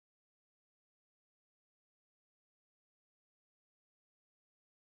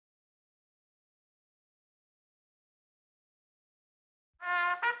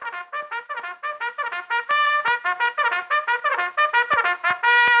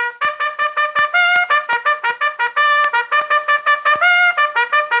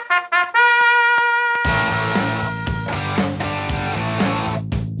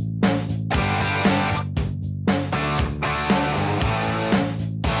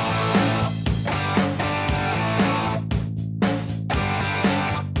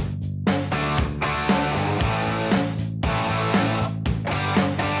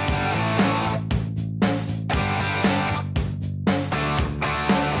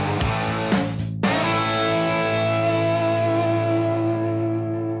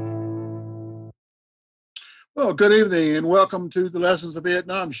Well, good evening and welcome to the Lessons of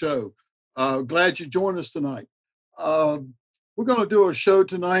Vietnam show. Glad you joined us tonight. We're going to do a show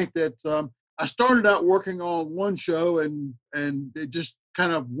tonight that I started out working on one show and it just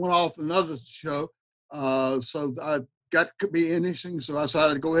kind of went off another show. So I got to be interesting, so I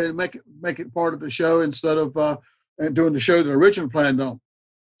decided to go ahead and make it part of the show instead of doing the show that I originally planned on.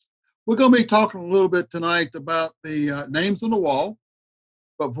 We're going to be talking a little bit tonight about the names on the wall.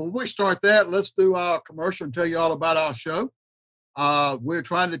 But before we start that, let's do our commercial and tell you all about our show. We're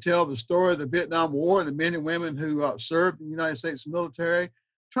trying to tell the story of the Vietnam War and the men and women who served in the United States military,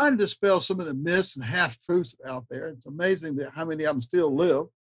 trying to dispel some of the myths and half-truths out there. It's amazing that how many of them still live.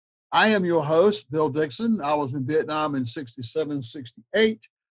 I am your host, Bill Dixon. I was in Vietnam in 67, 68,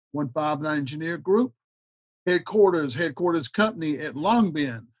 159 Engineer Group, headquarters company at Long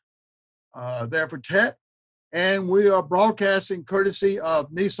Binh, there for Tet. And we are broadcasting courtesy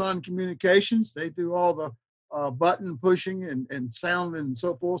of Nissan Communications. They do all the button pushing and sound and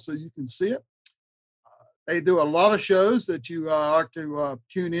so forth, so you can see it. They do a lot of shows that you are to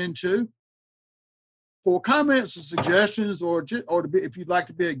tune into. For comments and suggestions, or if you'd like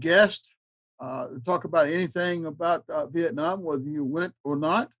to be a guest, talk about anything about Vietnam, whether you went or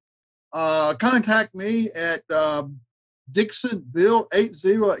not, contact me at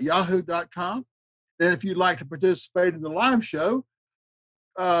DixonBill80@yahoo.com. And if you'd like to participate in the live show,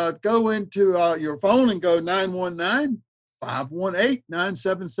 go into your phone and go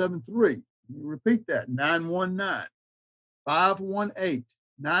 919-518-9773. Repeat that,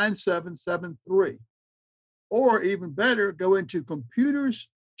 919-518-9773. Or even better, go into Computers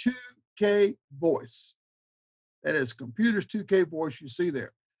 2K Voice. That is Computers 2K Voice you see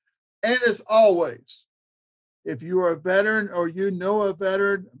there. And as always, if you are a veteran or you know a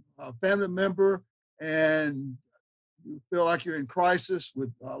veteran, a family member, and you feel like you're in crisis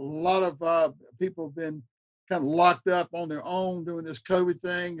with a lot of people have been kind of locked up on their own doing this COVID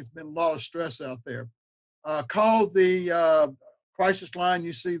thing. It's been a lot of stress out there. Call the crisis line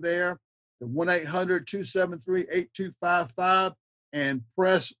you see there, the 1-800-273-8255, and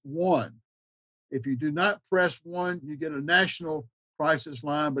press 1. If you do not press 1, you get a national crisis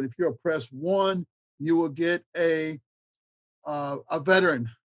line, but if you're press 1, you will get a veteran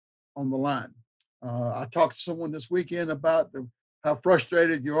on the line. I talked to someone this weekend about how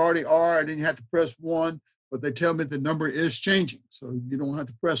frustrated you already are, and then you have to press 1, but they tell me the number is changing, so you don't have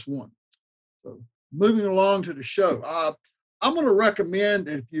to press 1. So moving along to the show, I'm going to recommend,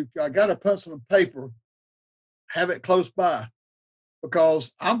 if you got a pencil and paper, have it close by,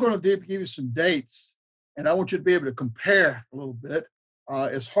 because I'm going to give you some dates, and I want you to be able to compare a little bit.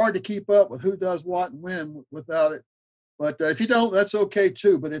 It's hard to keep up with who does what and when without it, but if you don't, that's okay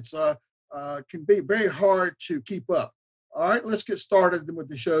too, but it's can be very hard to keep up. All right, let's get started with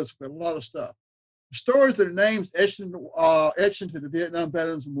the shows. We've got a lot of stuff. The stories of the names etched into the Vietnam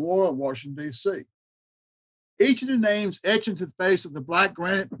Veterans Memorial in Washington, D.C. Each of the names etched into the face of the Black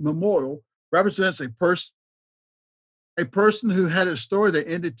Granite Memorial represents a person who had a story that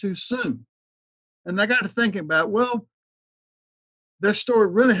ended too soon. And I got to thinking about, well, their story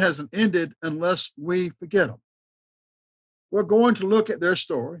really hasn't ended unless we forget them. We're going to look at their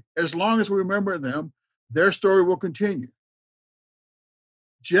story. As long as we remember them, their story will continue.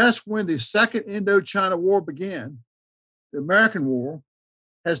 Just when the Second Indochina War began, the American War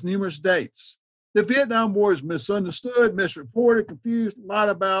has numerous dates. The Vietnam War is misunderstood, misreported, confused, lied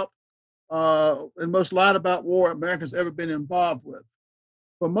about, and most lied about war Americans ever been involved with.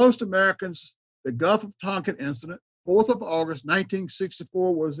 For most Americans, the Gulf of Tonkin incident, 4th of August,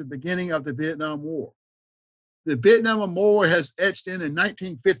 1964, was the beginning of the Vietnam War. The Vietnam Memorial has etched in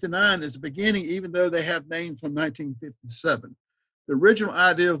 1959 as the beginning, even though they have names from 1957. The original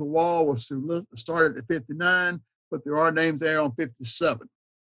idea of the wall was to start at 59, but there are names there on 57.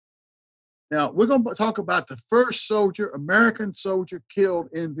 Now, we're going to talk about the first American soldier killed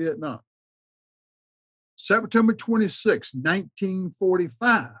in Vietnam. September 26,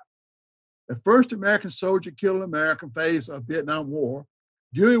 1945. The first American soldier killed in the American phase of Vietnam War.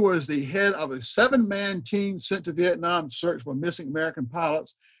 Dewey was the head of a 7-man team sent to Vietnam to search for missing American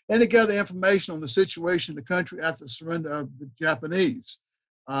pilots and to gather information on the situation in the country after the surrender of the Japanese.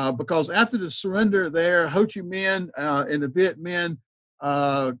 Because after the surrender there, Ho Chi Minh and the Viet Minh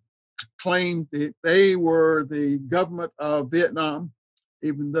claimed that they were the government of Vietnam,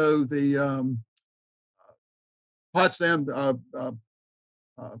 even though the Potsdam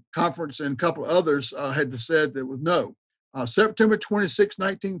Conference and a couple of others had said there was no. September 26,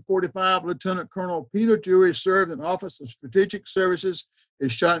 1945, Lieutenant Colonel Peter Dewey served in Office of Strategic Services,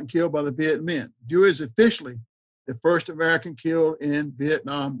 is shot and killed by the Viet Minh. Dewey is officially the first American killed in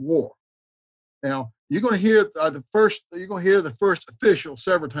Vietnam War. Now, You're going to hear the first official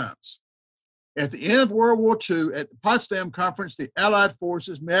several times. At the end of World War II, at the Potsdam Conference, the Allied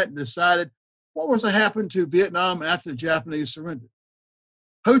forces met and decided what was to happen to Vietnam after the Japanese surrendered.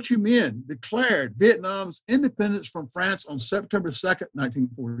 Ho Chi Minh declared Vietnam's independence from France on September 2nd,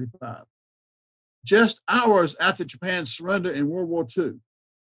 1945, just hours after Japan's surrender in World War II.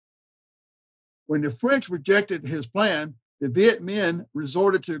 When the French rejected his plan, the Viet Minh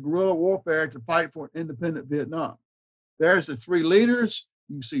resorted to guerrilla warfare to fight for an independent Vietnam. There's the three leaders.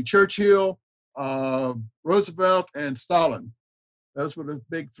 You can see Churchill, Roosevelt, and Stalin. Those were the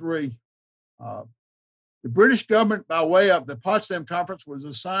big three. The British government, by way of the Potsdam Conference, was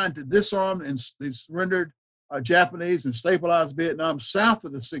assigned to disarm and the surrendered Japanese and stabilize Vietnam south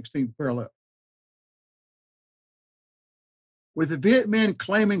of the 16th parallel. With the Viet Minh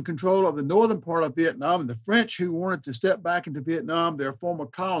claiming control of the northern part of Vietnam, and the French, who wanted to step back into Vietnam, their former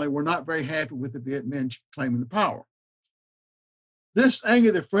colony, were not very happy with the Viet Minh claiming the power. This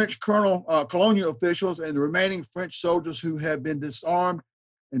angered the French colonial officials and the remaining French soldiers who had been disarmed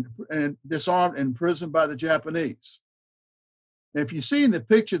and imprisoned by the Japanese. And if you see in the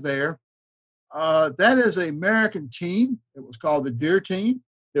picture there, that is an American team. It was called the Deer Team.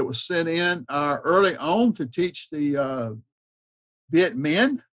 It was sent in early on to teach the Viet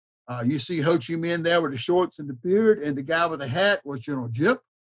Minh. You see Ho Chi Minh there with the shorts and the beard, and the guy with the hat was General Gipp,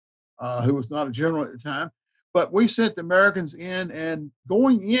 who was not a general at the time. But we sent the Americans in, and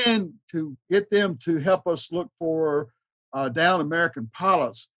going in to get them to help us look for down American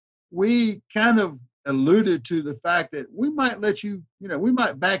pilots, we kind of alluded to the fact that we might let you, we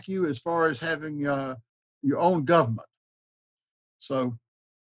might back you as far as having your own government. So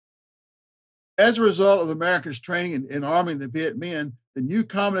as a result of America's training in arming the Viet Minh, the new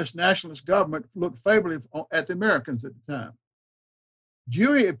communist nationalist government looked favorably at the Americans at the time.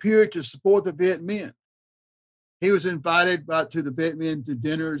 Dewey appeared to support the Viet Minh. He was invited to the Viet Minh to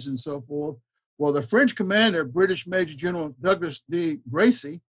dinners and so forth. Well, the French commander, British Major General Douglas D.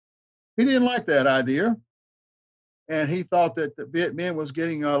 Gracey, he didn't like that idea, and he thought that the Viet Minh was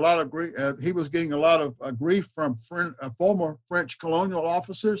getting a lot of grief. He was getting a lot of grief from former French colonial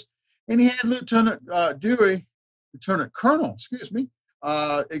officers, and he had Lieutenant Colonel,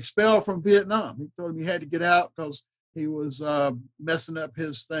 expelled from Vietnam. He told him he had to get out because he was messing up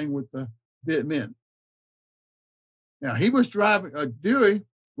his thing with the Viet Minh. Now, Dewey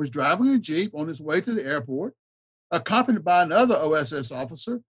was driving a Jeep on his way to the airport, accompanied by another OSS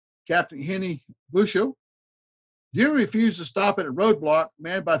officer, Captain Henny Bushel. Dewey refused to stop at a roadblock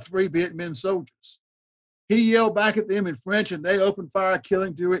manned by 3 Viet Minh soldiers. He yelled back at them in French, and they opened fire,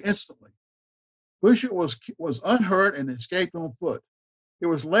 killing Dewey instantly. Bushel was unhurt and escaped on foot. It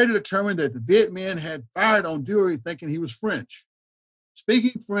was later determined that the Viet Minh had fired on Dewey thinking he was French.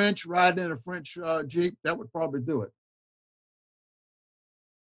 Speaking French, riding in a French Jeep, that would probably do it.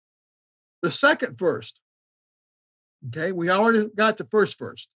 The second first. Okay, we already got the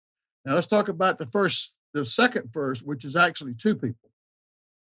first. Now let's talk about the second first, which is actually 2 people.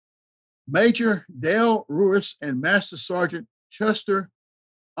 Major Dale Ruis and Master Sergeant Chester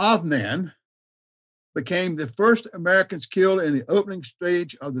Ovnan became the first Americans killed in the opening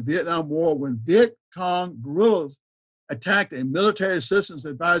stage of the Vietnam War when Viet Cong guerrillas attacked a military assistance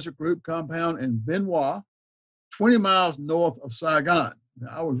advisor group compound in Bien Hoa, 20 miles north of Saigon.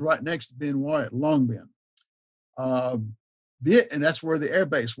 Now, I was right next to Bien Hoa at Long Binh. And that's where the air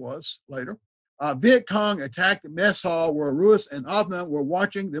base was later. Viet Cong attacked the mess hall where Ruis and Ovnan were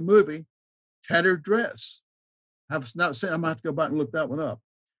watching the movie Tattered Dress. I've not seen, I might have to go back and look that one up.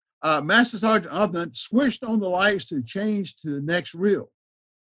 Master Sergeant Ovnan switched on the lights to change to the next reel.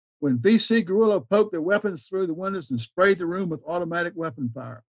 When VC guerrilla poked their weapons through the windows and sprayed the room with automatic weapon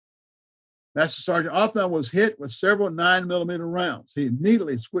fire. Master Sergeant Ovnan was hit with several 9mm rounds. He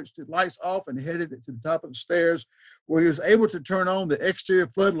immediately switched the lights off and headed to the top of the stairs, where he was able to turn on the exterior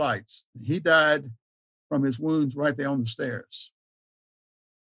floodlights. He died from his wounds right there on the stairs.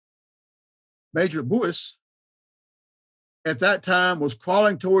 Major Buis, at that time, was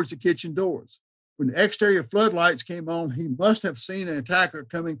crawling towards the kitchen doors. When the exterior floodlights came on, he must have seen an attacker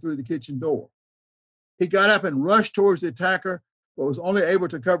coming through the kitchen door. He got up and rushed towards the attacker, but was only able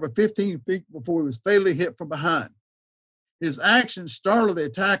to cover 15 feet before he was fatally hit from behind. His actions startled the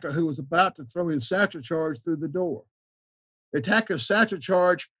attacker, who was about to throw his satchel charge through the door. The attacker's satchel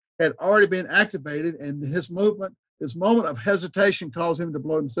charge had already been activated, and his moment of hesitation caused him to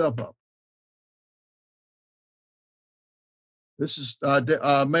blow himself up. This is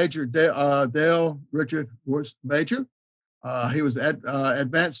Major Dale Richard Bush Major. He was at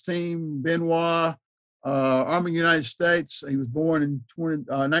Advanced Team Bien Hoa, Army of the United States. He was born in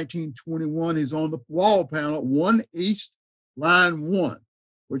 1921. He's on the wall panel, 1 East, line 1,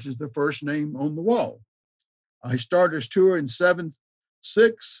 which is the first name on the wall. He started his tour in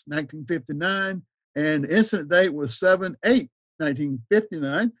 7/6/1959, and the incident date was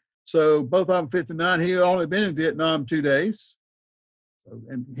 7/8/1959. So both of them 59. He had only been in Vietnam 2 days. So,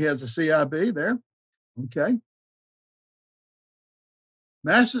 and he has a CIB there. Okay.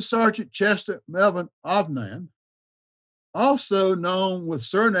 Master Sergeant Chester Melvin Ovnan, also known with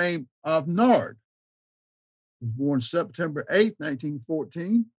surname Ovnard, was born September 8,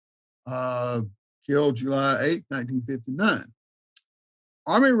 1914, killed July 8, 1959.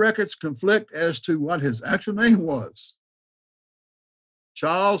 Army records conflict as to what his actual name was: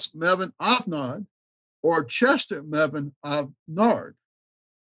 Charles Melvin Ovnard or Chester Melvin Ovnard,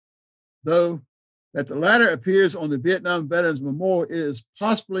 though that the latter appears on the Vietnam Veterans Memorial is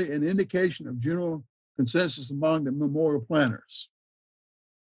possibly an indication of general consensus among the memorial planners.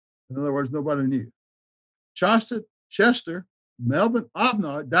 In other words, nobody knew. Chester Melvin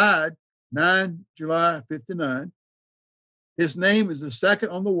Ovnard died 9 July 59. His name is the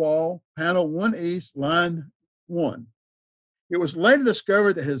second on the wall, panel 1 East, line 1. It was later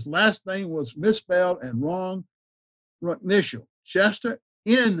discovered that his last name was misspelled and wrong initial, Chester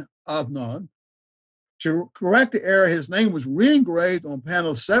N. Ovnard. To correct the error, his name was re-engraved on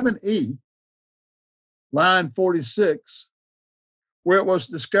panel 7E, line 46, where it was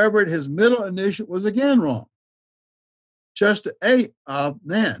discovered his middle initial was again wrong, Chester A.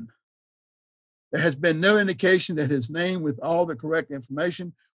 Ovnan. There has been no indication that his name with all the correct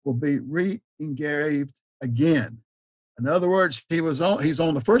information will be re-engraved again. In other words, he's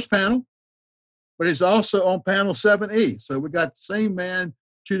on the first panel, but he's also on panel 7E. So we got the same man,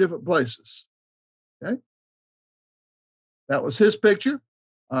 2 different places. Okay. That was his picture.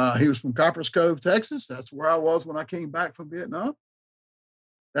 He was from Coppers Cove, Texas. That's where I was when I came back from Vietnam.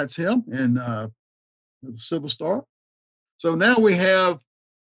 That's him in the Silver Star. So now we have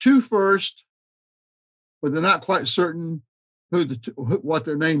 2 first, but they're not quite certain what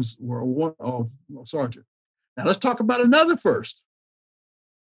their names were. Sergeant. Now let's talk about another first.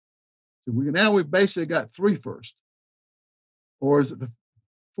 So we've basically got 3 first, or is it the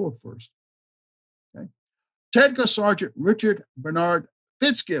 4th first? Okay. Technical Sergeant Richard Bernard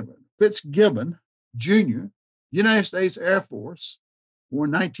Fitzgibbon, Jr., United States Air Force,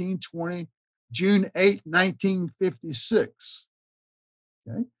 born 1920, June 8, 1956.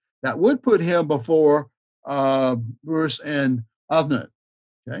 Okay. That would put him before Bruce and Ovnard.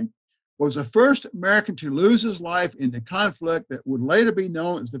 Okay. Was the first American to lose his life in the conflict that would later be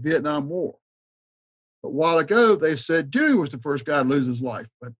known as the Vietnam War. But a while ago, they said Dewey was the first guy to lose his life.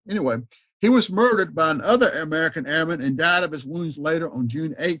 But anyway, he was murdered by another American airman and died of his wounds later on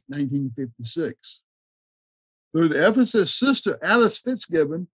June 8, 1956. Through the efforts of his sister, Alice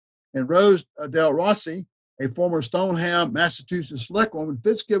Fitzgibbon, and Rose Del Rossi, a former Stoneham, Massachusetts select woman,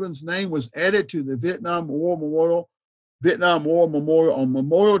 Fitzgibbon's name was added to the Vietnam War Memorial on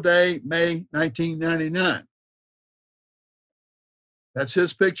Memorial Day, May 1999. That's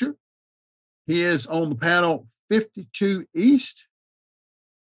his picture. He is on the panel 52 East,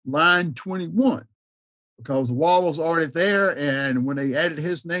 line 21, because the wall was already there, and when they added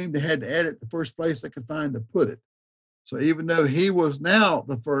his name, they had to add it the first place they could find to put it. So even though he was now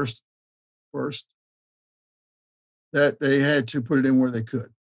the first, that they had to put it in where they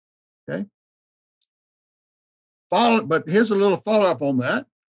could. Okay. But here's a little follow-up on that.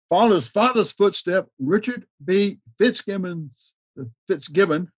 Followed his father's footstep, Richard B. Fitzgibbon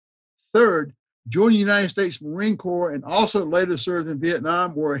III, joined the United States Marine Corps and also later served in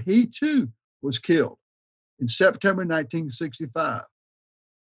Vietnam, where he too was killed in September 1965.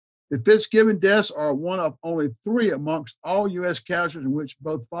 The Fitzgibbon deaths are one of only 3 amongst all U.S. casualties in which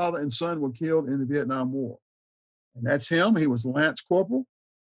both father and son were killed in the Vietnam War. And that's him. He was Lance Corporal.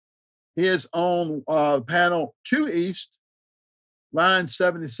 He is on panel 2 East, line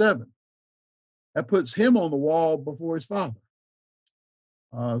 77. That puts him on the wall before his father.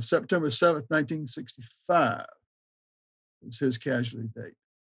 September 7th, 1965 is his casualty date.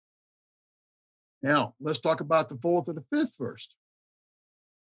 Now, let's talk about the 4th or the 5th first.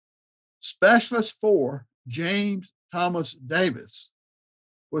 Specialist 4, James Thomas Davis,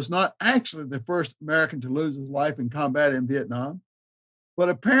 was not actually the first American to lose his life in combat in Vietnam, but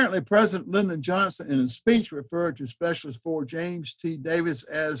apparently President Lyndon Johnson in his speech referred to Specialist 4 James T. Davis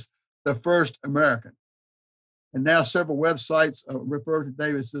as the first American. And now several websites refer to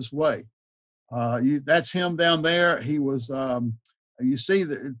Davis this way. That's him down there. He was, you see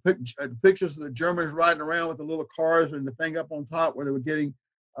the pictures of the Germans riding around with the little cars and the thing up on top where they were getting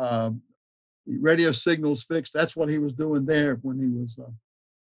the radio signals fixed. That's what he was doing there when he was.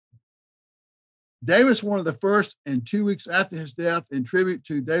 Davis, one of the first, and 2 weeks after his death, in tribute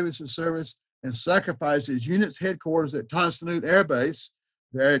to Davis's service and sacrifice, his unit's headquarters at Tan Son Nhut Air Base,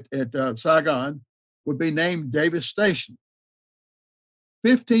 there at Saigon, would be named Davis Station.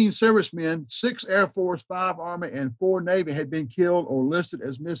 15 servicemen, 6 Air Force, 5 Army, and 4 Navy had been killed or listed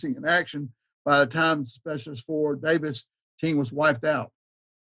as missing in action by the time the Specialist Force Davis team was wiped out.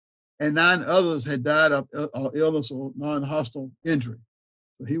 And 9 others had died of illness or non-hostile injury.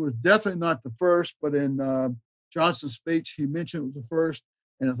 So he was definitely not the first, but in Johnson's speech, he mentioned it was the first,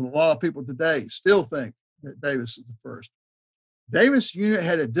 and a lot of people today still think that Davis is the first. Davis' unit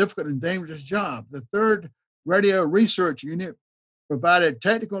had a difficult and dangerous job. The 3rd Radio Research Unit provided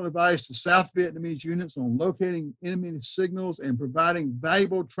technical advice to South Vietnamese units on locating enemy signals and providing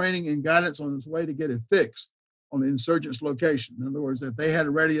valuable training and guidance on its way to get a fix on the insurgents' location. In other words, if they had a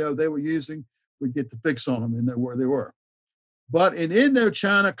radio they were using, we'd get the fix on them and know where they were. But in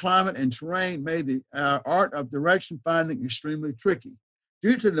Indochina, climate and terrain made the art of direction finding extremely tricky.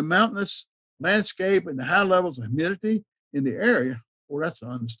 Due to the mountainous landscape and the high levels of humidity in the area, well, that's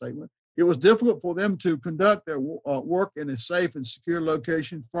an understatement, it was difficult for them to conduct their work in a safe and secure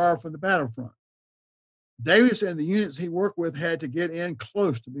location far from the battlefront. Davis and the units he worked with had to get in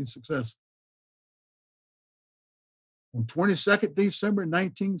close to be successful. On 22nd December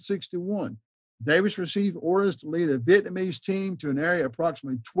 1961, Davis received orders to lead a Vietnamese team to an area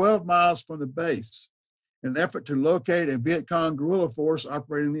approximately 12 miles from the base in an effort to locate a Viet Cong guerrilla force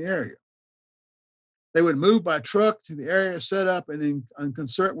operating in the area. They would move by truck to the area set up and in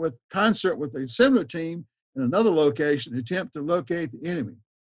concert with a similar team in another location, attempt to locate the enemy.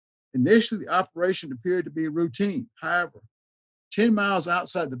 Initially, the operation appeared to be routine. However, 10 miles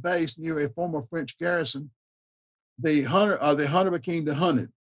outside the base near a former French garrison, the hunter became the hunted.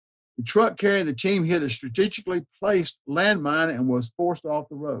 The truck carrying the team hit a strategically placed landmine and was forced off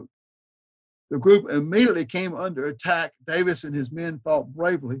the road. The group immediately came under attack. Davis and his men fought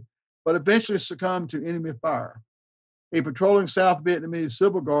bravely, but eventually succumbed to enemy fire. A patrolling South Vietnamese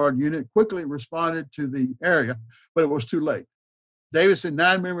Civil Guard unit quickly responded to the area, but it was too late. Davis and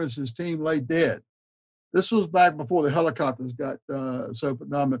 9 members of his team lay dead. This was back before the helicopters got so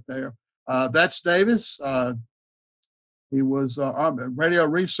predominant there. That's Davis. He was radio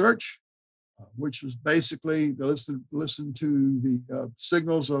research, which was basically to listen to the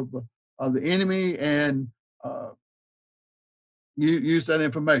signals of the enemy and use that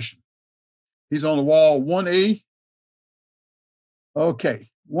information. He's on the wall 1E. Okay,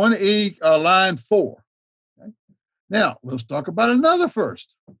 1E, line 4. Okay. Now, let's talk about another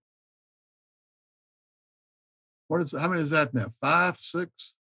first. How many is that now? 5,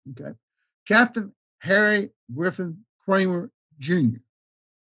 6? Okay. Captain Harry Griffin Kramer Jr.,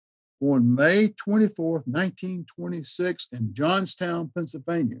 born May 24th, 1926 in Johnstown,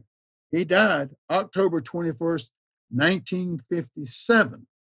 Pennsylvania. He died October 21st, 1957.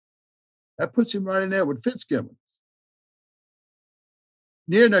 That puts him right in there with Fitzgibbons.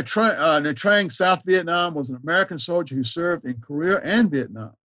 Near Nha Trang, South Vietnam, was an American soldier who served in Korea and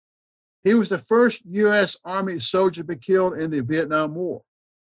Vietnam. He was the first U.S. Army soldier to be killed in the Vietnam War.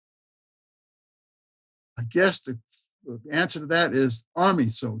 I guess the answer to that is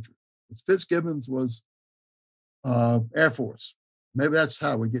Army soldier. Fitzgibbons was Air Force. Maybe that's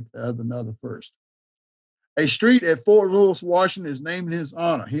how we get to another first. A street at Fort Lewis, Washington is named in his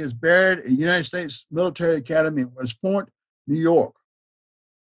honor. He is buried at the United States Military Academy in West Point, New York.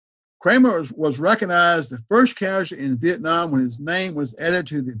 Kramer was recognized the first casualty in Vietnam when his name was added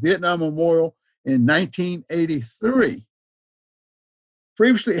to the Vietnam Memorial in 1983.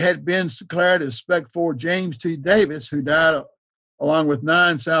 Previously, it had been declared as Spec 4 James T. Davis, who died along with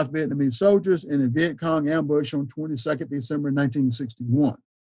 9 South Vietnamese soldiers in a Viet Cong ambush on 22nd December 1961.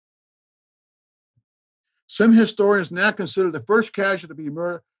 Some historians now consider the first casualty to be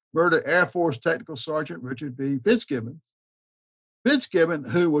murdered Air Force Technical Sergeant Richard B. Fitzgibbon. Fitzgibbon,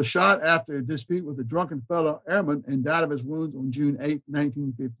 who was shot after a dispute with a drunken fellow airman and died of his wounds on June 8,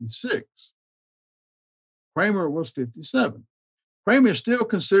 1956. Kramer was 57. Kramer is still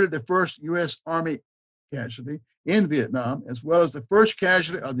considered the first U.S. Army casualty in Vietnam, as well as the first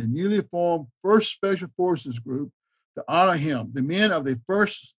casualty of the newly formed 1st Special Forces Group. To honor him, the men of the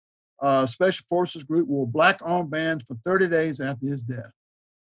 1st Special Forces Group wore black armbands for 30 days after his death.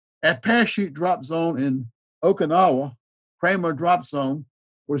 At Parachute Drop Zone in Okinawa, Kramer Drop Zone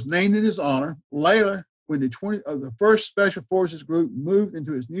was named in his honor. Later, when the 1st Special Forces Group moved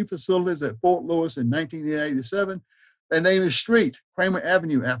into its new facilities at Fort Lewis in 1987, they named his street Kramer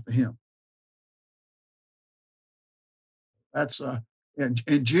Avenue after him. That's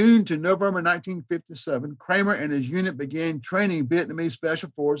In June to November 1957, Kramer and his unit began training Vietnamese special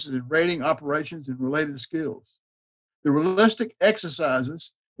forces in raiding operations and related skills. The realistic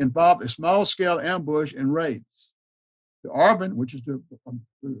exercises involved a small-scale ambush and raids. The ARVN, which is the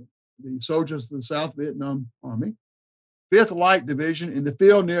soldiers of the South Vietnam Army, 5th Light Division in the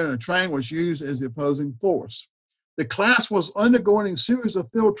field near Nha Trang was used as the opposing force. The class was undergoing a series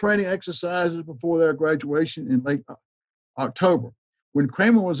of field training exercises before their graduation in late October, when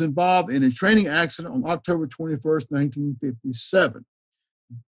Kramer was involved in a training accident on October 21st, 1957.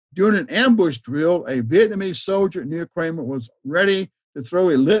 During an ambush drill, a Vietnamese soldier near Kramer was ready to throw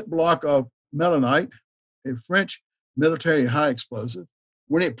a lit block of melinite, a French military high explosive.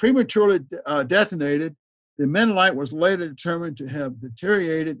 When it prematurely detonated, the melinite was later determined to have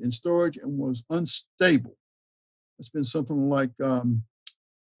deteriorated in storage and was unstable. It's been something like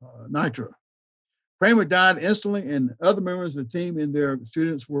nitro. Kramer died instantly, and other members of the team and their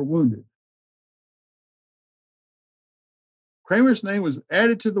students were wounded. Kramer's name was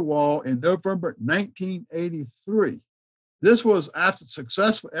added to the wall in November 1983. This was after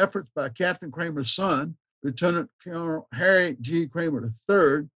successful efforts by Captain Kramer's son, Lieutenant Colonel Harry G. Kramer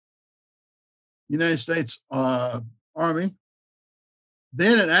III, United States Army,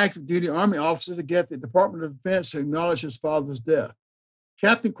 then an active duty Army officer, to get the Department of Defense to acknowledge his father's death.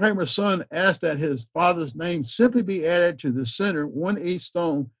 Captain Kramer's son asked that his father's name simply be added to the center, one each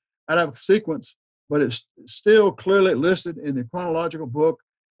stone, out of sequence, but it's still clearly listed in the chronological book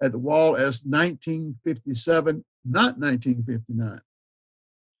at the wall as 1957, not 1959.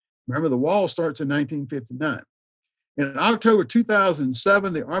 Remember, the wall starts in 1959. In October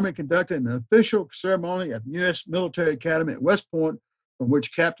 2007, the Army conducted an official ceremony at the U.S. Military Academy at West Point, from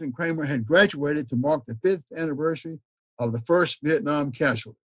which Captain Kramer had graduated, to mark the 5th anniversary of the first Vietnam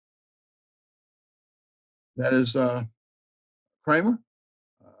casualty. That is Kramer,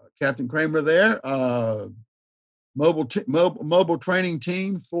 Captain Kramer there, mobile training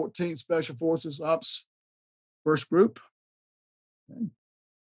team, 14th Special Forces Ops First Group. Okay.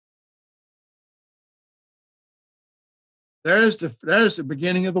 That is the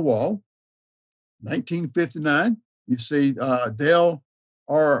beginning of the wall, 1959. You see Dale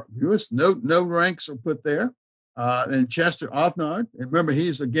R. Lewis, no ranks are put there. And Chester Othnard, and remember,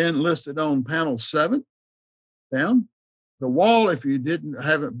 he's again listed on panel 7 down. The wall, if you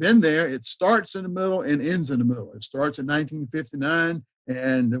haven't been there, it starts in the middle and ends in the middle. It starts in 1959,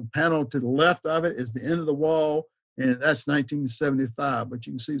 and the panel to the left of it is the end of the wall, and that's 1975. But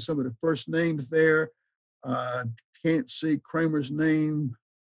you can see some of the first names there. Can't see Kramer's name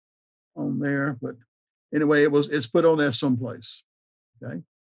on there, but anyway, it's put on there someplace. Okay,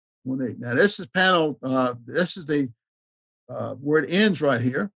 1-8. Now this is panel. This is the where it ends right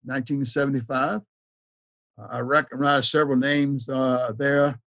here, 1975. I recognize several names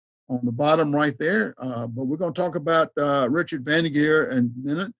there on the bottom right there, but we're going to talk about Richard Vandigier in a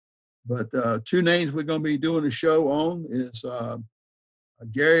minute. But 2 names we're going to be doing a show on is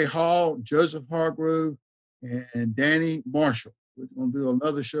Gary Hall, Joseph Hargrove, and Danny Marshall. We're going to do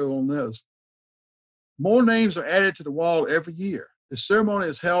another show on those. More names are added to the wall every year. The ceremony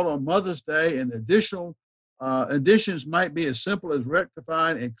is held on Mother's Day, and additions might be as simple as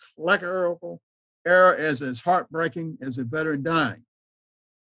rectifying a clerical error as heartbreaking as a veteran dying.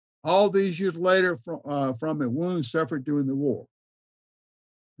 All these years later from a wound suffered during the war.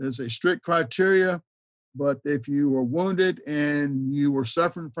 There's a strict criteria, but if you were wounded and you were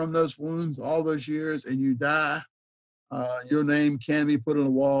suffering from those wounds all those years and you die, your name can be put on the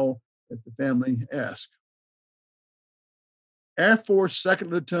wall if the family asks. Air Force Second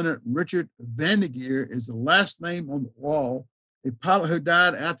Lieutenant Richard Vandigier is the last name on the wall, a pilot who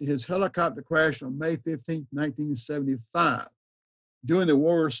died after his helicopter crash on May 15, 1975, during the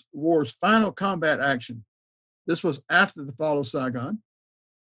war's final combat action. This was after the fall of Saigon.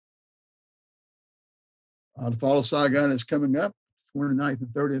 The fall of Saigon is coming up, 29th and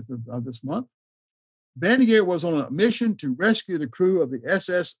 30th of this month. Vandigier was on a mission to rescue the crew of the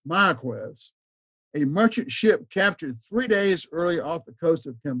SS Mayaquez, a merchant ship captured 3 days early off the coast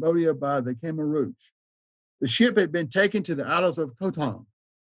of Cambodia by the Khmer Rouge. The ship had been taken to the islands of Koh Tang.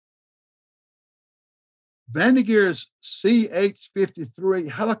 Vandigier's CH-53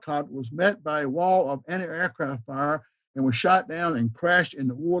 helicopter was met by a wall of anti-aircraft fire and was shot down and crashed in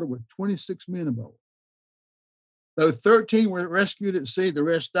the water with 26 men aboard. Though 13 were rescued at sea, the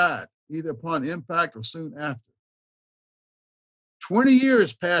rest died, either upon impact or soon after. 20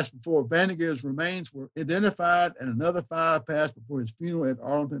 years passed before Vandigier's remains were identified, and another 5 passed before his funeral at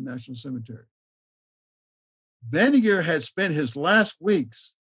Arlington National Cemetery. Vandigier had spent his last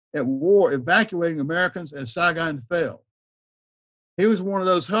weeks at war evacuating Americans as Saigon fell. He was one of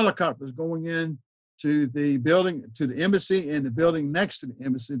those helicopters going in to the building, to the embassy, and the building next to the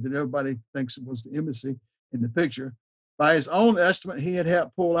embassy that everybody thinks it was the embassy in the picture. By his own estimate, he had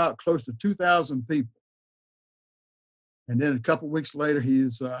helped pull out close to 2,000 people. And then a couple of weeks later, he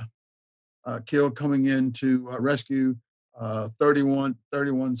is killed coming in to rescue 31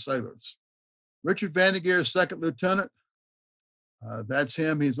 sailors. Richard Vandergeer, second lieutenant. That's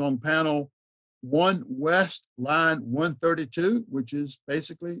him. He's on panel 1 West, line 132, which is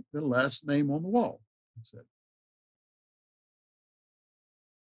basically the last name on the wall.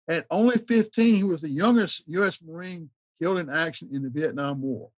 At only 15, he was the youngest U.S. Marine killed in action in the Vietnam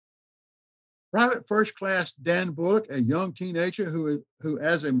War. Private First Class Dan Bullock, a young teenager who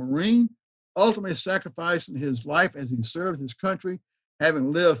as a Marine, ultimately sacrificing his life as he served his country,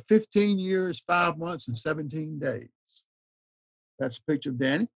 having lived 15 years, 5 months, and 17 days. That's a picture of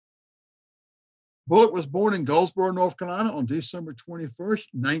Danny. Bullock was born in Goldsboro, North Carolina on December 21st,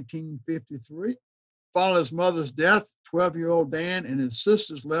 1953. Following his mother's death, 12-year-old Dan and his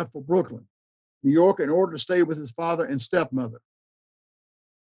sisters left for Brooklyn, New York, in order to stay with his father and stepmother.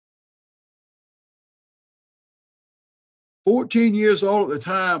 14 years old at the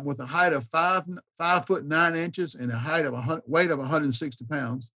time, with a height of 5 foot 9 inches and a weight of 160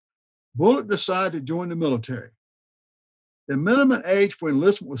 pounds, Bullock decided to join the military. The minimum age for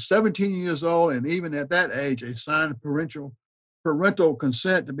enlistment was 17 years old, and even at that age, a signed parental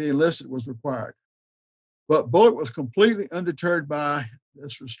consent to be enlisted was required. But Bullock was completely undeterred by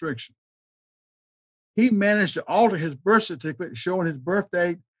this restriction. He managed to alter his birth certificate, showing his birth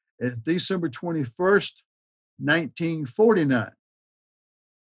date as December 21st, 1949.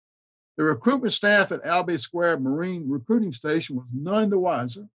 The recruitment staff at Albee Square Marine Recruiting Station was none the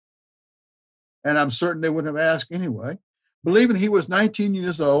wiser, and I'm certain they wouldn't have asked anyway. Believing he was 19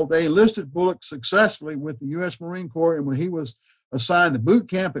 years old, they enlisted Bullock successfully with the U.S. Marine Corps, and when he was assigned to boot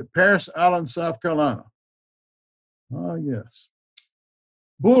camp at Parris Island, South Carolina. Oh, yes.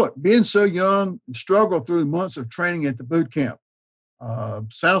 Bullock, being so young, struggled through months of training at the boot camp.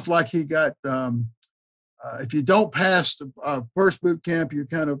 Sounds like he got, if you don't pass the first boot camp,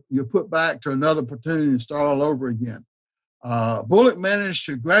 you're put back to another platoon and start all over again. Bullock managed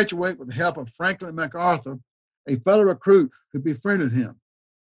to graduate with the help of Franklin MacArthur, a fellow recruit who befriended him.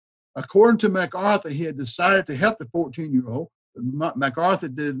 According to MacArthur, he had decided to help the 14-year-old, but MacArthur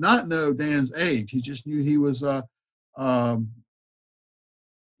did not know Dan's age. He just knew he was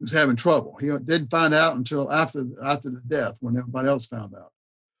having trouble. He didn't find out until after the death, when everybody else found out.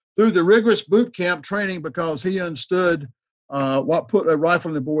 Through the rigorous boot camp training, because he understood what put a rifle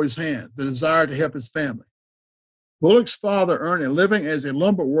in the boy's hand, the desire to help his family. Bullock's father earned a living as a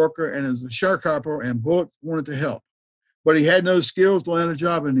lumber worker and as a sharecropper, and Bullock wanted to help, but he had no skills to land a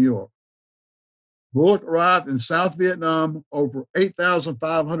job in New York. Bullock arrived in South Vietnam, over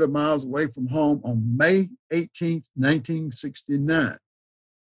 8,500 miles away from home, on May 18, 1969.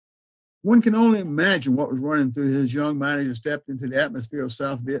 One can only imagine what was running through his young mind as he stepped into the atmosphere of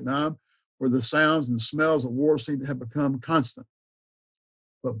South Vietnam, where the sounds and smells of war seemed to have become constant.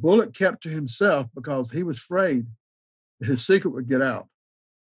 But Bullock kept to himself because he was afraid that his secret would get out.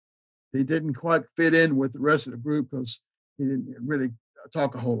 He didn't quite fit in with the rest of the group because he didn't really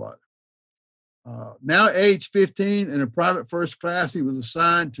talk a whole lot. Now age 15, in a private first class, he was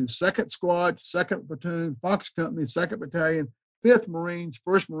assigned to 2nd Squad, 2nd Platoon, Fox Company, 2nd Battalion, 5th Marines,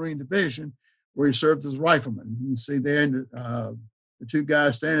 1st Marine Division, where he served as rifleman. You can see there the two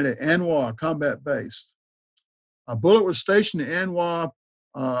guys standing at Anwar Combat Base. Bullock was stationed at Anwar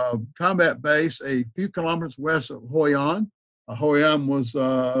Combat Base, a few kilometers west of Hoi An. Hoi An was,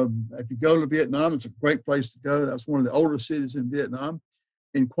 if you go to Vietnam, it's a great place to go. That's one of the older cities in Vietnam,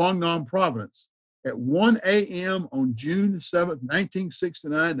 in Quang Nam Province. At 1 a.m. on June 7th,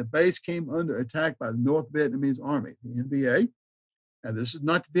 1969, the base came under attack by the North Vietnamese Army, the NVA. Now, this is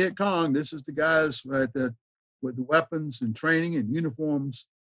not the Viet Cong. This is the guys with the weapons and training and uniforms,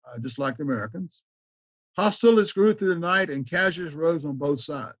 just like the Americans. Hostilities grew through the night, and casualties rose on both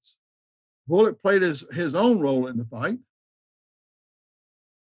sides. Bullock played his own role in the fight.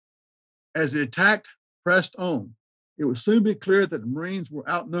 As the attack pressed on, it would soon be clear that the Marines were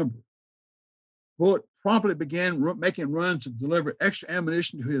outnumbered. Bullock promptly began making runs to deliver extra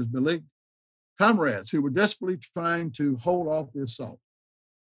ammunition to his beleaguered comrades who were desperately trying to hold off the assault.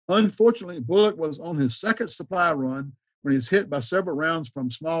 Unfortunately, Bullock was on his second supply run when he was hit by several rounds from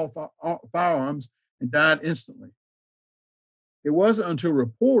small firearms and died instantly. It wasn't until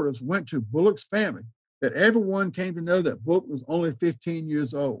reporters went to Bullock's family that everyone came to know that Bullock was only 15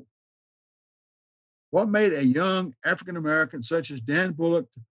 years old. What made a young African-American such as Dan Bullock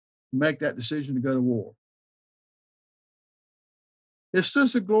make that decision to go to war? His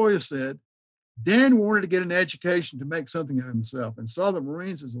sister Gloria said, Dan wanted to get an education to make something of himself and saw the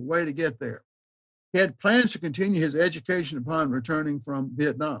Marines as a way to get there. He had plans to continue his education upon returning from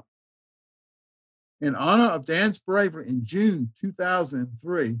Vietnam. In honor of Dan's bravery, in June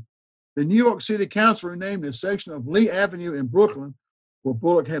 2003, the New York City Council renamed a section of Lee Avenue in Brooklyn, where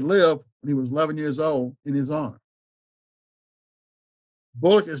Bullock had lived when he was 11 years old, in his honor.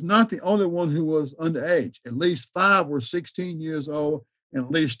 Bullock is not the only one who was underage. At least 5 were 16 years old, and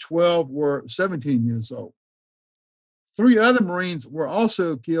at least 12 were 17 years old. 3 other Marines were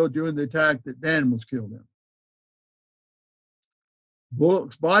also killed during the attack that Dan was killed in.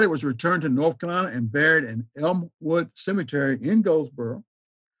 Bullock's body was returned to North Carolina and buried in Elmwood Cemetery in Goldsboro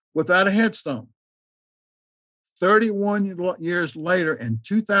without a headstone. 31 years later, in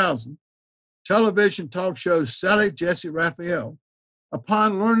 2000, television talk show Sally Jesse Raphael,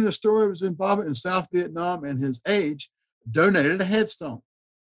 upon learning the story of his involvement in South Vietnam and his age, donated a headstone.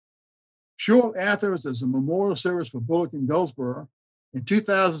 Shortly afterwards, as a memorial service for Bullock in Goldsboro, in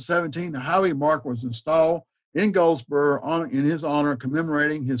 2017, the highway mark was installed in Goldsboro in his honor,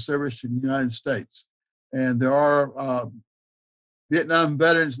 commemorating his service to the United States. And there are Vietnam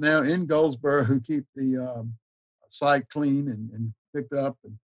veterans now in Goldsboro who keep the site clean and picked up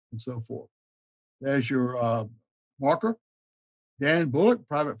and so forth. There's your marker. Dan Bullock,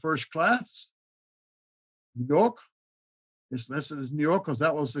 Private First Class, New York. It's listed as New York because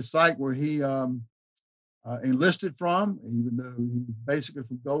that was the site where he enlisted from, even though he was basically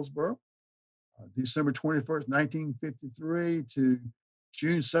from Goldsboro. December 21st, 1953 to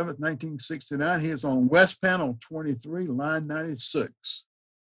June 7th, 1969. He is on West Panel 23, line 96.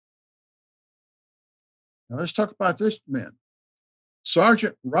 Now let's talk about this man.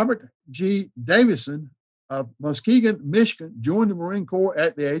 Sergeant Robert G. Davison of Muskegon, Michigan, joined the Marine Corps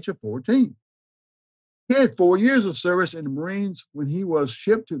at the age of 14. He had 4 years of service in the Marines when he was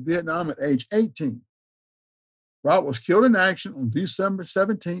shipped to Vietnam at age 18. Rob was killed in action on December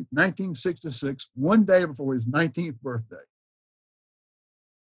 17, 1966, one day before his 19th birthday.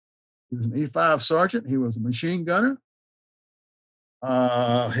 He was an E5 sergeant. He was a machine gunner.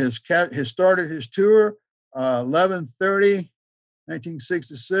 He started his tour 11/30,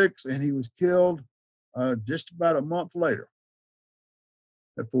 1966, and he was killed just about a month later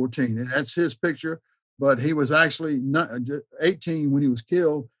at 14. And that's his picture, but he was actually not 18 when he was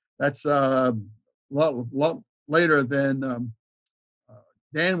killed. That's a lot later than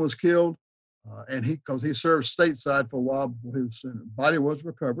Dan was killed, and because he served stateside for a while before his body was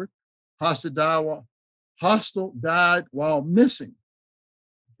recovered. Hostile died while missing.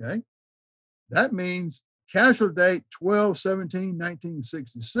 Okay, that means casualty date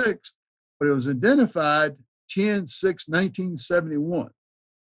 12/17/1966, but it was identified 10/6/1971.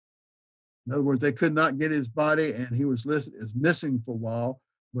 In other words, they could not get his body, and he was listed as missing for a while,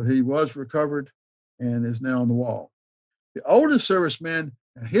 but he was recovered and is now on the wall. The oldest serviceman,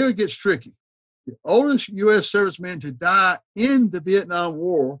 and here it gets tricky, the oldest U.S. serviceman to die in the Vietnam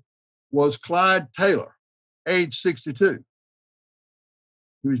War was Clyde Taylor, age 62.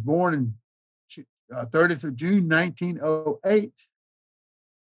 He was born in 30th of June, 1908.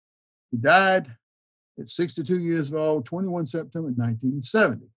 He died at 62 years old, 21 September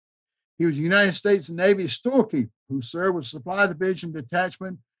 1970. He was a United States Navy storekeeper who served with Supply Division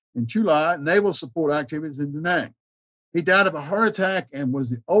Detachment in July Naval Support Activities in Da Nang. He died of a heart attack and was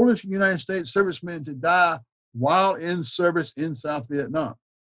the oldest United States serviceman to die while in service in South Vietnam.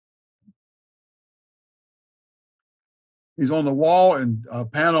 He's on the wall in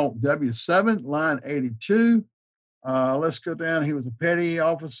panel W7, line 82. Let's go down. He was a petty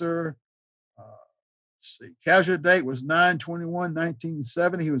officer. Let's see. Casualty date was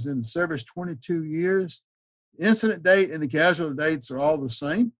 9/21/1970. He was in the service 22 years. The incident date and the casualty dates are all the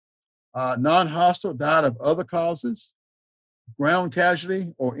same. Non-hostile, died of other causes. Ground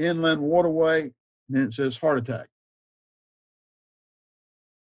casualty or inland waterway, and then it says heart attack.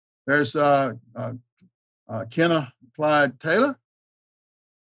 There's Kenna Clyde Taylor,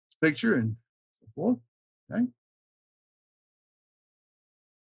 picture and so forth. Okay.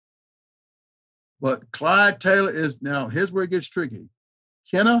 But Clyde Taylor is, now here's where it gets tricky.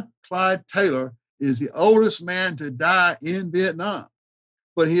 Kenna Clyde Taylor is the oldest man to die in Vietnam,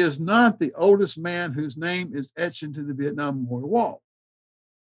 but he is not the oldest man whose name is etched into the Vietnam Memorial Wall.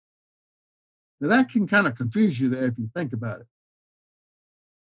 Now that can kind of confuse you there if you think about it.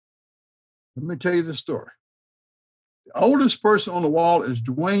 Let me tell you the story. The oldest person on the wall is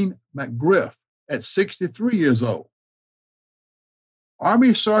Dwayne McGriff at 63 years old.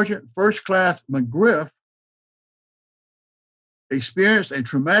 Army Sergeant First Class McGriff experienced a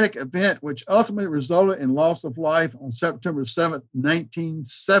traumatic event which ultimately resulted in loss of life on September 7th,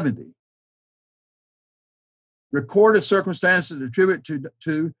 1970. Recorded circumstances attributed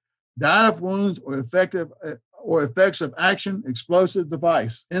to died of wounds or effects of action, explosive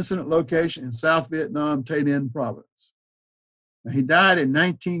device, incident location in South Vietnam, Tay Ninh province. Now, he died in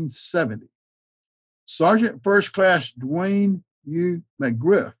 1970. Sergeant First Class Dwayne U.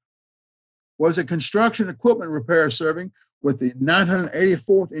 McGriff was a construction equipment repair serving with the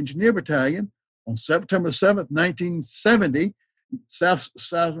 984th Engineer Battalion on September 7th, 1970.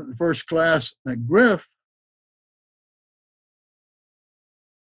 Sergeant First Class McGriff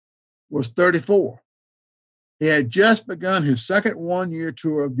was 34. He had just begun his second one-year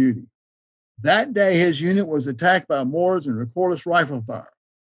tour of duty. That day, his unit was attacked by Moors and recordless rifle fire.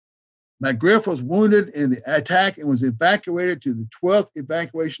 McGriff was wounded in the attack and was evacuated to the 12th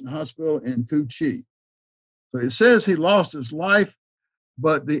Evacuation Hospital in Cu Chi. So it says he lost his life,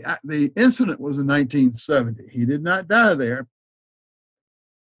 but the incident was in 1970. He did not die there.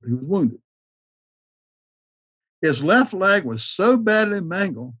 He was wounded. His left leg was so badly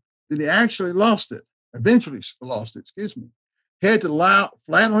mangled that he actually eventually lost it. He had to lie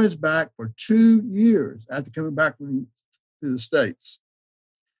flat on his back for 2 years after coming back to the States.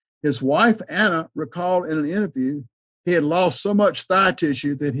 His wife, Anna, recalled in an interview he had lost so much thigh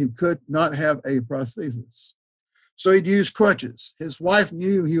tissue that he could not have a prosthesis. So he'd use crutches. His wife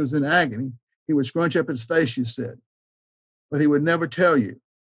knew he was in agony. He would scrunch up his face, she said, but he would never tell you.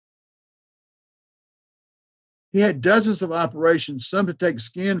 He had dozens of operations, some to take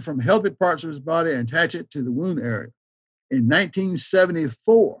skin from healthy parts of his body and attach it to the wound area. In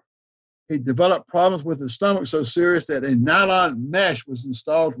 1974, he developed problems with his stomach so serious that a nylon mesh was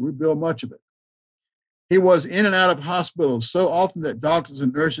installed to rebuild much of it. He was in and out of hospitals so often that doctors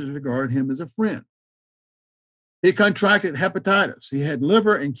and nurses regarded him as a friend. He contracted hepatitis. He had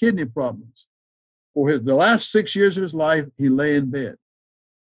liver and kidney problems. For the last 6 years of his life, he lay in bed.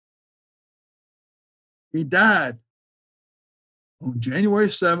 He died on January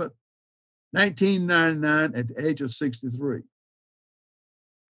 7th, 1999, at the age of 63.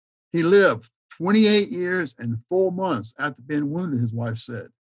 He lived 28 years and 4 months after being wounded, his wife said.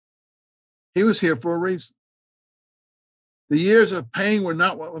 He was here for a reason. The years of pain were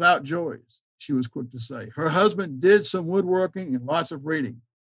not without joys, she was quick to say. Her husband did some woodworking and lots of reading.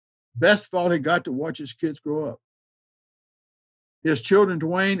 Best thought he got to watch his kids grow up. His children,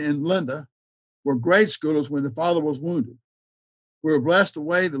 Dwayne and Linda, were grade schoolers when the father was wounded. We were blessed the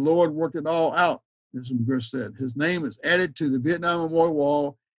way the Lord worked it all out, as McGriff said. His name is added to the Vietnam Memorial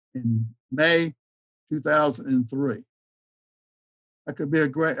Wall in May 2003. That could be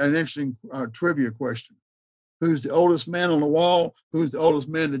an interesting trivia question. Who's the oldest man on the wall? Who's the oldest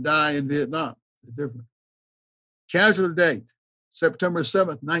man to die in Vietnam? They're different. Casualty date, September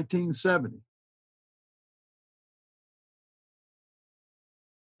 7th, 1970.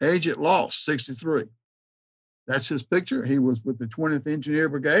 Age at loss, 63. That's his picture. He was with the 20th Engineer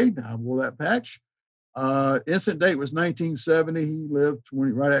Brigade. I wore that patch. Incident date was 1970. He lived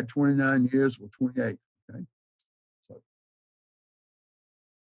right at 29 years, or 28. Okay. So,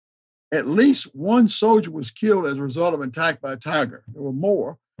 at least one soldier was killed as a result of an attack by a tiger. There were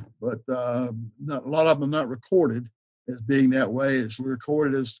more, but a lot of them are not recorded as being that way. It's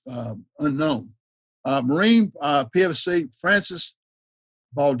recorded as unknown. Marine PFC Francis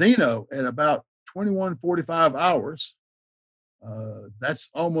Baldino at about 21:45 hours. That's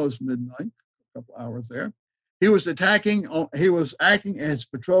almost midnight, a couple hours there. He was acting as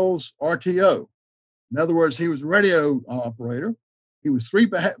patrol's RTO. In other words, he was a radio operator. He was three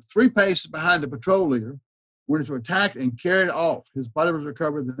paces behind the patrol leader when he was attacked and carried off. His body was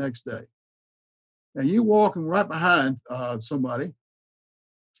recovered the next day. Now you walking right behind somebody,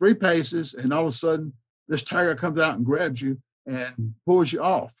 3 paces, and all of a sudden this tiger comes out and grabs you and pulls you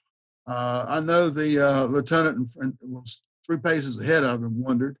off. I know the lieutenant was 3 paces ahead of him,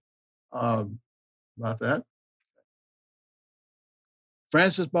 wondered about that.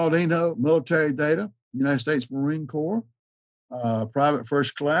 Francis Baldino, military data, United States Marine Corps, private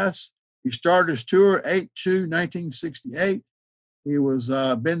first class. He started his tour 8/2/1968. He was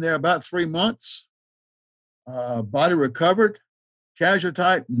been there about 3 months. Body recovered, casualty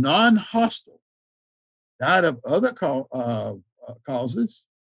type non-hostile. Died of other causes,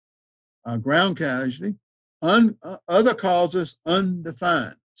 ground casualty, other causes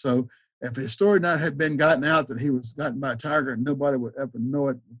undefined. So if his story not had been gotten out that he was gotten by a tiger, nobody would ever know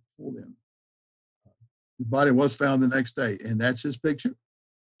it before then. His body was found the next day, and that's his picture.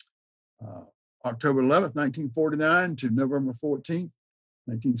 October 11th, 1949 to November 14th,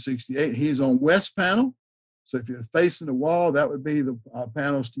 1968. He's on West Panel. So if you're facing the wall, that would be the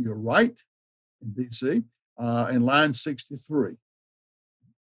panels to your right in DC, in line 63.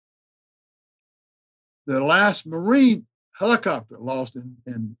 The last Marine helicopter lost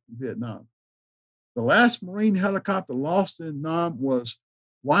in Vietnam. The last Marine helicopter lost in Vietnam was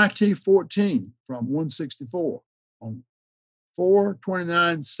YT-14 from 164 on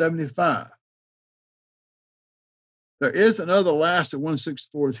 4/29/75. There is another last at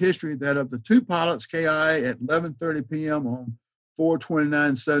 164's history, that of the two pilots KIA at 11:30 p.m. on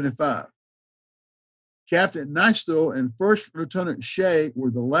 4/29/75. Captain Nystuen and First Lieutenant Shea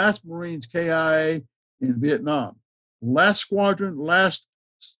were the last Marines KIA in Vietnam. Last squadron, last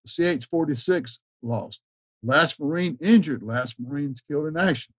CH-46 lost. Last Marine injured, last Marines killed in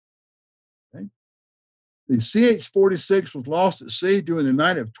action. Okay. The CH-46 was lost at sea during the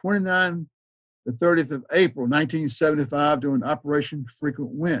night of 29 the 30th of April, 1975, during Operation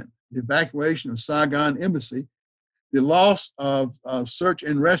Frequent Wind, the evacuation of Saigon Embassy, the loss of search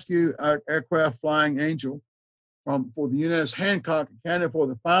and rescue aircraft Flying Angel for the UNS Hancock accounted for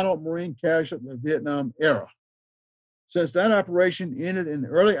the final Marine casualty of the Vietnam era. Since that operation ended in the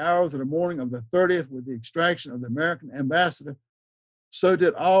early hours of the morning of the 30th with the extraction of the American ambassador, so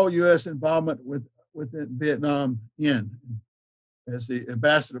did all U.S. involvement within Vietnam end as the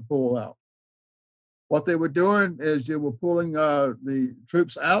ambassador pulled out. What they were doing is they were pulling the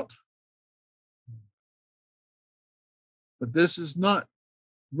troops out. But this is not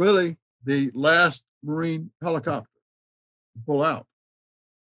really the last Marine helicopter to pull out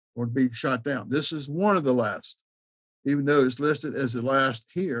or to be shot down. This is one of the last, even though it's listed as the last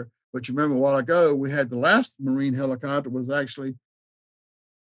here. But you remember a while ago, we had the last Marine helicopter was actually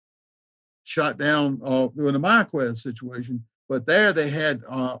shot down during the Mayaquez situation. But there they had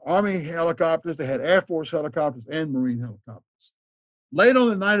Army helicopters, they had Air Force helicopters, and Marine helicopters. Late on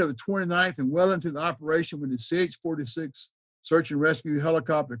the night of the 29th and well into the operation, when the CH-46 search and rescue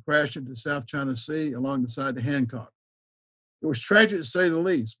helicopter crashed into the South China Sea alongside the Hancock. It was tragic to say the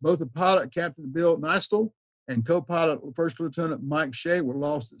least. Both the pilot, Captain Bill Nystuen, and co-pilot First Lieutenant Mike Shea were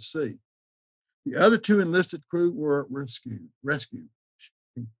lost at sea. The other two enlisted crew were rescued.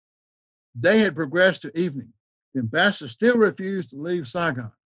 They had progressed to evening. The ambassador still refused to leave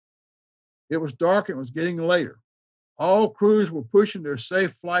Saigon. It was dark and it was getting later. All crews were pushing their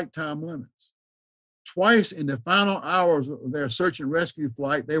safe flight time limits. Twice in the final hours of their search and rescue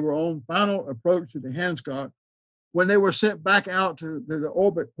flight, they were on final approach to the Hancock when they were sent back out to the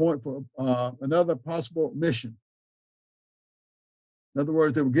orbit point for another possible mission. In other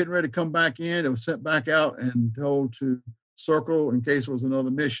words, they were getting ready to come back in. They were sent back out and told to circle in case there was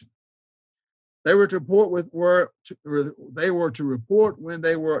another mission. They were to report when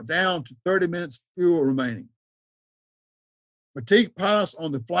they were down to 30 minutes fuel remaining. Fatigued pilots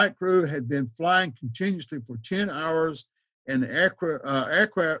on the flight crew had been flying continuously for 10 hours, and the air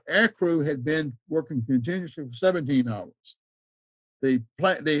crew had been working continuously for 17 hours. The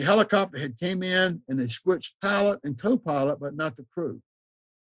helicopter had came in and they switched pilot and co-pilot, but not the crew.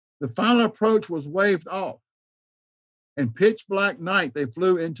 The final approach was waved off. In pitch black night, they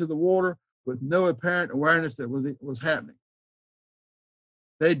flew into the water with no apparent awareness that was happening.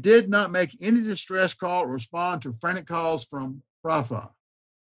 They did not make any distress call or respond to frantic calls from Prafa.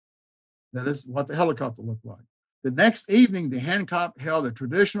 That is what the helicopter looked like. The next evening, the Hancock held a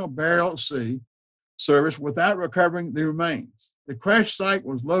traditional burial at sea service without recovering the remains. The crash site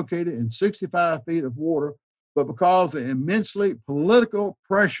was located in 65 feet of water, but because of immensely political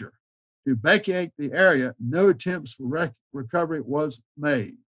pressure to vacate the area, no attempts for recovery was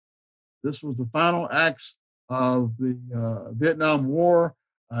made. This was the final acts of the Vietnam War.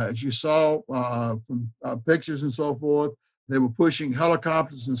 As you saw from pictures and so forth, they were pushing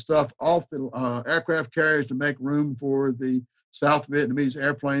helicopters and stuff off the aircraft carriers to make room for the South Vietnamese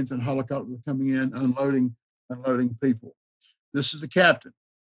airplanes and helicopters coming in, unloading people. This is the captain.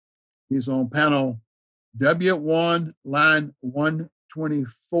 He's on panel W1, line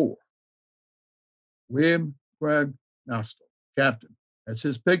 124. William Craig Nystuen, captain. That's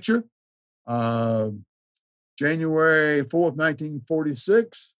his picture. January 4th,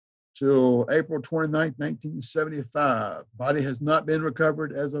 1946 till April 29th, 1975. Body has not been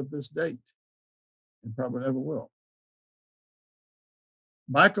recovered as of this date and probably never will.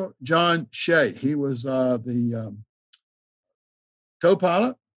 Michael John Shea, he was the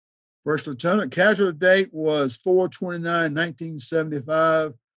co-pilot, first lieutenant. Casualty date was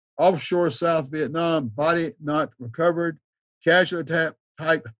 4/29/1975, offshore South Vietnam, body not recovered, casualty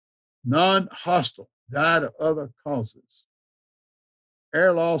type non-hostile, died of other causes.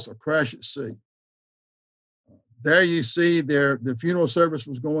 Air loss or crash at sea. There you see the funeral service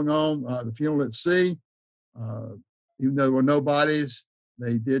was going on, the funeral at sea. Even though there were no bodies,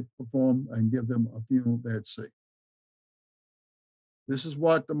 they did perform and give them a funeral there at sea. This is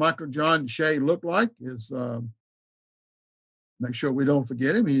what the Michael John Shea looked like. Make sure we don't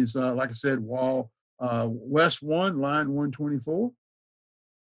forget him. He's, like I said, West 1, line 124.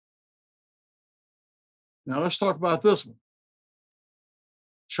 Now let's talk about this one.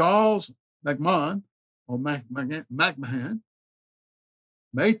 Charles McMahon, or McMahon,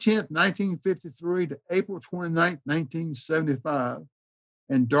 May 10th, 1953 to April 29th, 1975,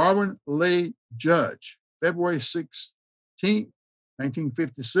 and Darwin Lee Judge, February 16th,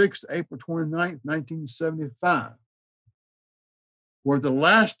 1956 to April 29th, 1975, were the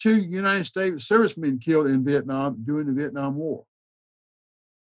last two United States servicemen killed in Vietnam during the Vietnam War.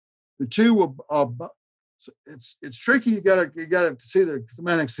 The two were, it's tricky. You gotta see the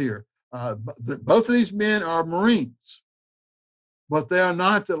semantics here. Both of these men are Marines, but they are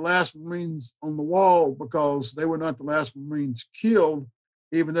not the last Marines on the wall because they were not the last Marines killed,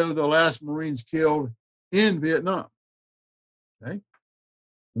 even though the last Marines killed in Vietnam. Okay,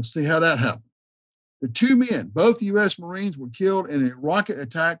 let's see how that happened. The two men, both U.S. Marines, were killed in a rocket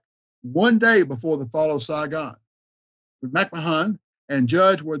attack one day before the fall of Saigon. McMahon and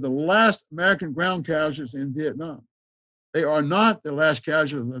Judge were the last American ground casualties in Vietnam. They are not the last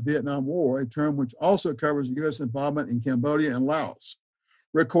casualties of the Vietnam War, a term which also covers U.S. involvement in Cambodia and Laos,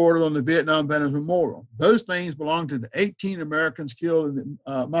 recorded on the Vietnam Veterans Memorial. Those things belong to the 18 Americans killed in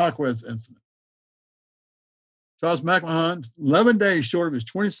the Marquez incident. Charles McMahon, 11 days short of his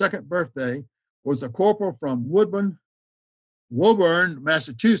 22nd birthday, was a corporal from Woburn,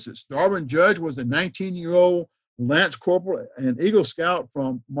 Massachusetts. Darwin Judge was a 19-year-old Lance Corporal and Eagle Scout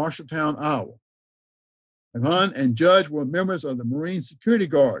from Marshalltown, Iowa. McMahon and Judge were members of the Marine Security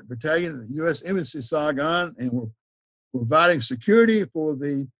Guard Battalion at the U.S. Embassy Saigon and were providing security for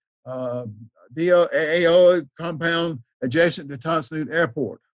the DAO compound adjacent to Tan Son Nhut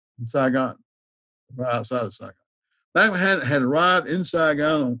Airport in Saigon, right outside of Saigon. McMahon had arrived in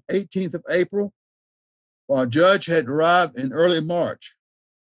Saigon on 18th of April, while Judge had arrived in early March.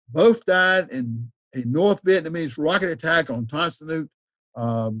 Both died in a North Vietnamese rocket attack on Tan Son Nhut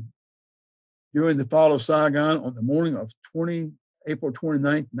during the fall of Saigon on the morning of April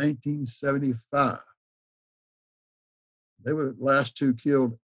 29, 1975. They were the last two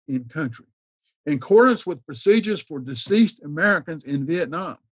killed in country. In accordance with procedures for deceased Americans in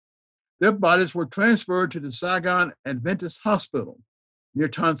Vietnam, their bodies were transferred to the Saigon Adventist Hospital near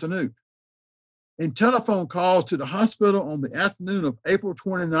Tan Son Nhut. In telephone calls to the hospital on the afternoon of April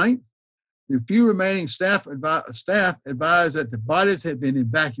 29th, the few remaining staff advised that the bodies had been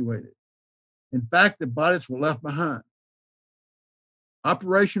evacuated. In fact, the bodies were left behind.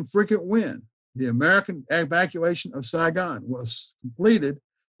 Operation Frequent Wind, the American evacuation of Saigon, was completed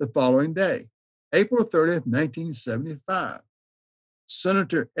the following day, April 30th, 1975.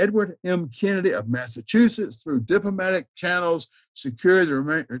 Senator Edward M. Kennedy of Massachusetts, through diplomatic channels, secured the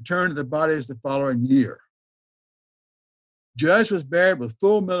return of the bodies the following year. Judge was buried with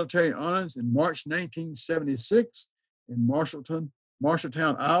full military honors in March 1976 in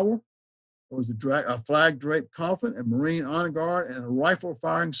Marshalltown, Iowa. There was a flag-draped coffin, a Marine honor guard, and a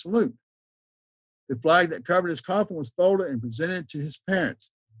rifle-firing salute. The flag that covered his coffin was folded and presented to his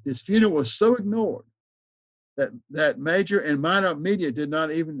parents. His funeral was so ignored that major and minor media did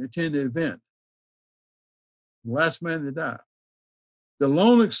not even attend the event. The last man to die. The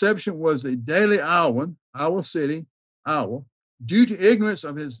lone exception was the Daily Iowan, Iowa City, Iowa. Due to ignorance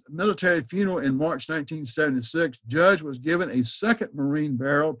of his military funeral in March 1976, Judge was given a second Marine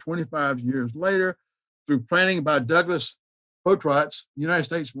burial 25 years later through planning by Douglas Potratz, United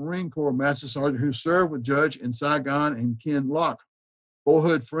States Marine Corps Master Sergeant, who served with Judge in Saigon, and Ken Locke,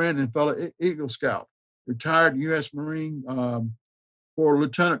 boyhood friend and fellow Eagle Scout. Retired U.S. Marine Corps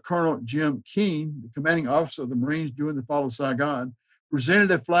Lieutenant Colonel Jim Keene, the commanding officer of the Marines during the fall of Saigon,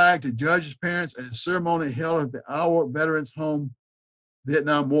 presented a flag to Judge's parents at a ceremony held at the Iowa Veterans Home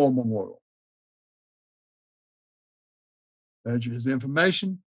Vietnam War Memorial. That's his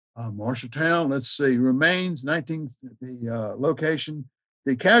information. Marshalltown, let's see, remains, location.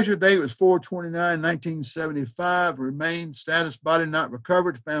 The casualty date was 4/29/1975. Remains status body not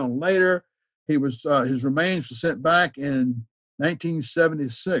recovered, found later. His remains were sent back in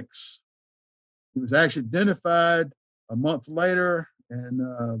 1976. He was actually identified a month later in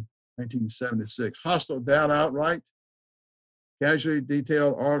 1976. Hostile doubt outright. Casualty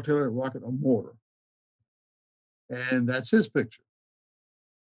detailed artillery, rocket, or mortar. And that's his picture.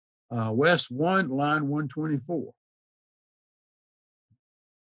 West 1, line 124.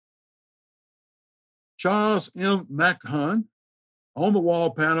 Charles M. McMahon, On the wall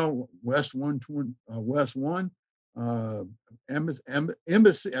panel, West 120, West 1,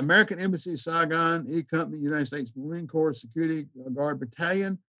 Embassy, American Embassy, Saigon, E Company, United States Marine Corps Security Guard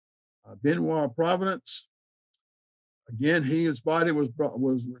Battalion, Benoit, Providence. Again, his body was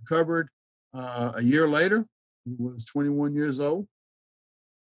recovered a year later. He was 21 years old.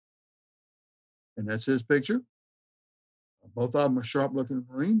 And that's his picture. Both of them are sharp-looking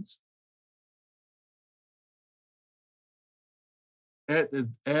Marines.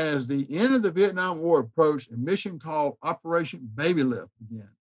 As the end of the Vietnam War approached, a mission called Operation Baby Lift began,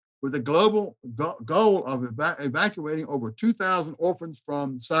 with a global goal of evacuating over 2,000 orphans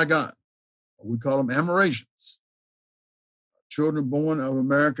from Saigon. We call them Amerasians, children born of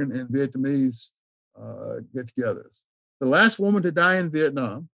American and Vietnamese get-togethers. The last woman to die in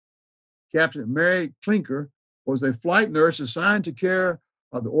Vietnam, Captain Mary Klinker, was a flight nurse assigned to care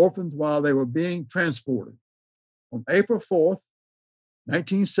of the orphans while they were being transported. On April 4th,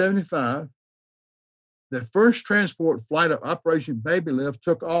 1975, the first transport flight of Operation Baby Lift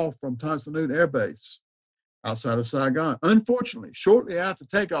took off from Tan Son Nhut Air Base outside of Saigon. Unfortunately, shortly after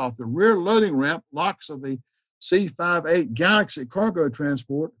takeoff, the rear loading ramp locks of the C-58 Galaxy cargo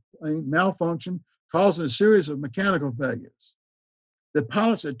transport plane malfunctioned, causing a series of mechanical failures. The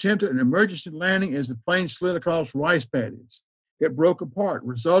pilots attempted an emergency landing as the plane slid across rice paddies. It broke apart,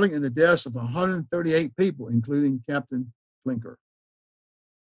 resulting in the deaths of 138 people, including Captain Klinker.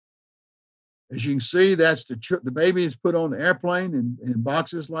 As you can see, that's the baby is put on the airplane in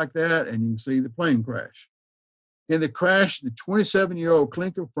boxes like that, and you can see the plane crash. In the crash, the 27-year-old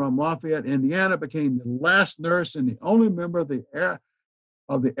Klinker from Lafayette, Indiana, became the last nurse and the only member of the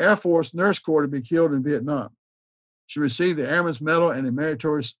Air Force Nurse Corps to be killed in Vietnam. She received the Airman's Medal and the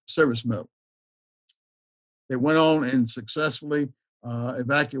Meritorious Service Medal. They went on and successfully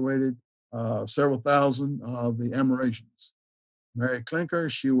evacuated several thousand of the Amerasians. Mary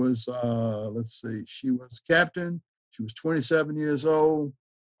Klinker, she was, she was captain. She was 27 years old,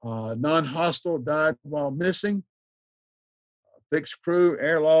 non-hostile, died while missing. Fixed crew,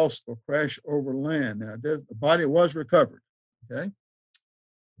 air loss, or crash over land. Now, the body was recovered, okay?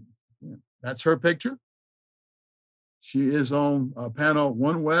 That's her picture. She is on panel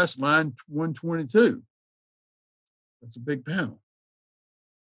 1 West, line 122. That's a big panel.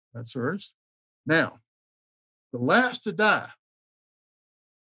 That's hers. Now, the last to die,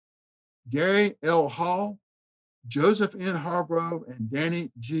 Gary L. Hall, Joseph N. Hargrove, and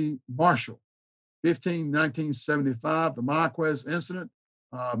Danny G. Marshall. 1975, the Marquez incident.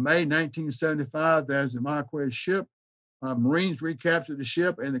 May 1975, there's the Marquez ship. Marines recaptured the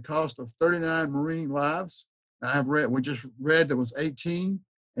ship and the cost of 39 Marine lives. We just read there was 18,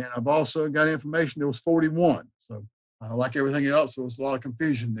 and I've also got information there was 41. So like everything else, there was a lot of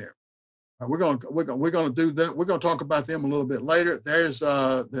confusion there. We're going to do that. We're going to talk about them a little bit later. There's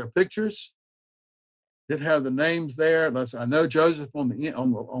their pictures. Did have the names there. I know Joseph on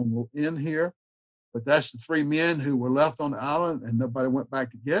the end here, but that's the 3 men who were left on the island and nobody went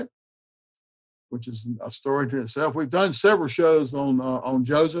back to get, which is a story to itself. We've done several shows on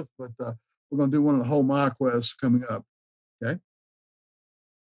Joseph, but we're going to do one on the whole Marquez coming up. Okay.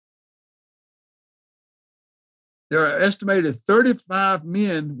 There are estimated 35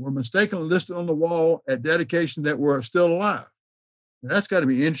 men were mistakenly listed on the wall at dedication that were still alive. Now, that's got to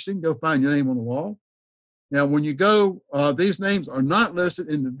be interesting. Go find your name on the wall. Now, when you go, these names are not listed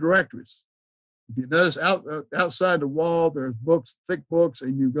in the directories. If you notice outside the wall, there's books, thick books,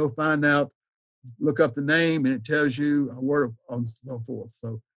 and you go find out, look up the name, and it tells you a word and so forth.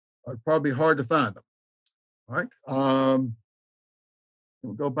 So it's probably hard to find them. All right.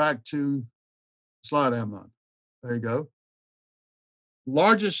 We'll go back to slide I'm on. There you go.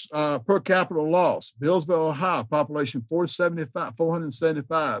 Largest per capita loss, Billsville, Ohio, population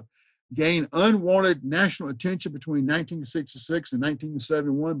 475, gained unwanted national attention between 1966 and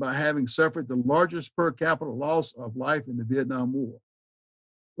 1971 by having suffered the largest per capita loss of life in the Vietnam War.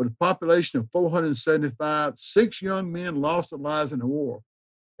 With a population of 475, 6 young men lost their lives in the war,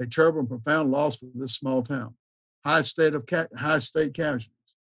 a terrible and profound loss for this small town. High state casualties.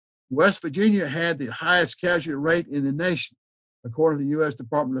 West Virginia had the highest casualty rate in the nation, according to the U.S.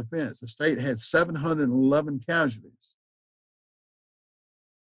 Department of Defense. The state had 711 casualties.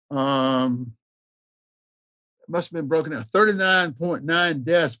 It must have been broken down. 39.9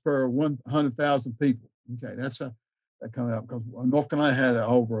 deaths per 100,000 people. Okay, that coming out because North Carolina had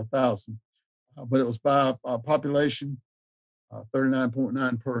over 1,000, but it was by population,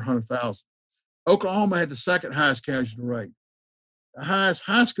 39.9 per 100,000. Oklahoma had the second highest casualty rate. The highest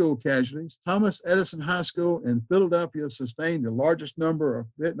high school casualties, Thomas Edison High School in Philadelphia sustained the largest number of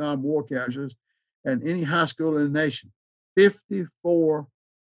Vietnam War casualties than any high school in the nation. 54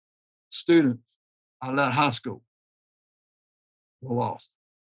 students out of that high school were lost.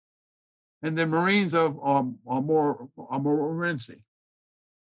 And the Marines are Morenci.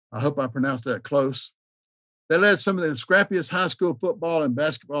 I hope I pronounced that close. They led some of the scrappiest high school football and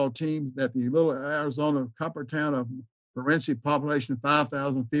basketball teams that the little Arizona copper town of Morenci, population of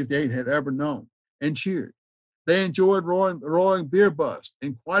 5,058, had ever known, and cheered. They enjoyed roaring beer bust.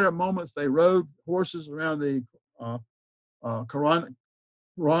 In quieter moments, they rode horses around the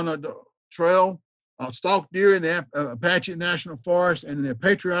Coronado Trail, stalked deer in the Apache National Forest, and in their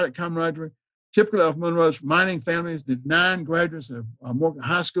patriotic camaraderie, typical of Monroe's mining families, the 9 graduates of Morgan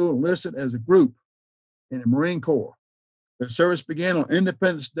High School enlisted as a group in the Marine Corps. Their service began on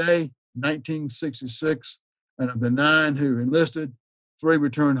Independence Day, 1966, and of the 9 who enlisted, 3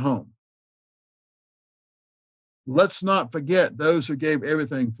 returned home. Let's not forget those who gave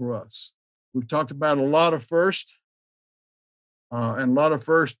everything for us. We've talked about a lot of first, and a lot of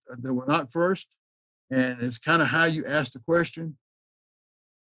first that were not first, and it's kind of how you ask the question.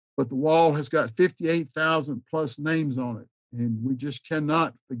 But the wall has got 58,000 plus names on it, and we just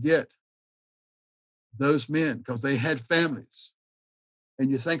cannot forget those men because they had families. And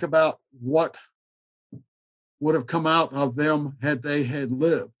you think about what would have come out of them had they had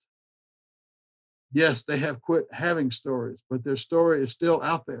lived. Yes, they have quit having stories, but their story is still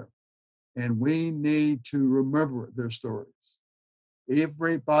out there, and we need to remember their stories.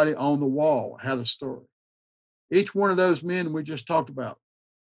 Everybody on the wall had a story. Each one of those men we just talked about,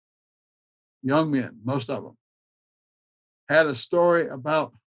 young men, most of them, had a story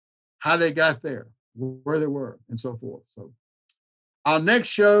about how they got there, where they were, and so forth. So our next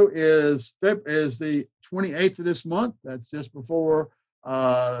show is the 28th of this month. That's just before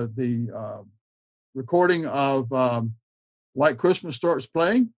the recording of White Christmas starts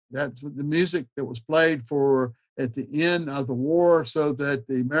playing. That's the music that was played for at the end of the war so that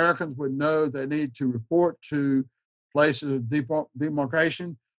the Americans would know they need to report to places of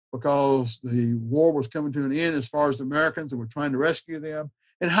demarcation because the war was coming to an end as far as the Americans and were trying to rescue them.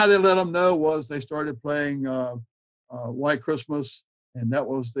 And how they let them know was they started playing White Christmas, and that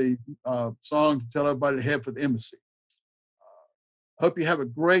was the song to tell everybody to head for the embassy. Hope you have a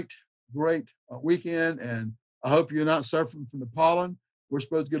great weekend, and I hope you're not suffering from the pollen. We're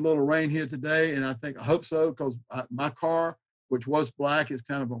supposed to get a little rain here today, and I hope so because my car, which was black, is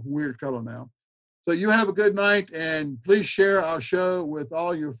kind of a weird color now. So you have a good night, and please share our show with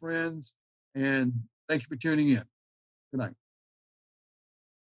all your friends, and thank you for tuning in. Good night.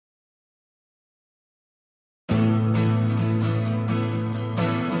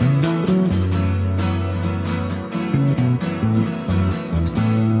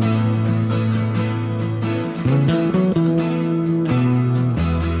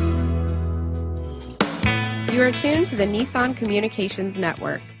 You are tuned to the Nissan Communications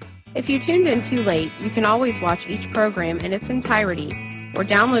Network. If you tuned in too late, you can always watch each program in its entirety or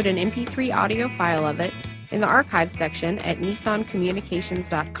download an MP3 audio file of it in the archives section at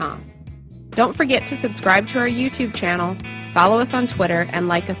nissancommunications.com. Don't forget to subscribe to our YouTube channel, follow us on Twitter, and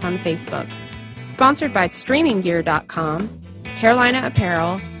like us on Facebook. Sponsored by StreamingGear.com, Carolina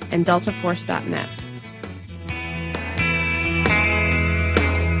Apparel, and DeltaForce.net.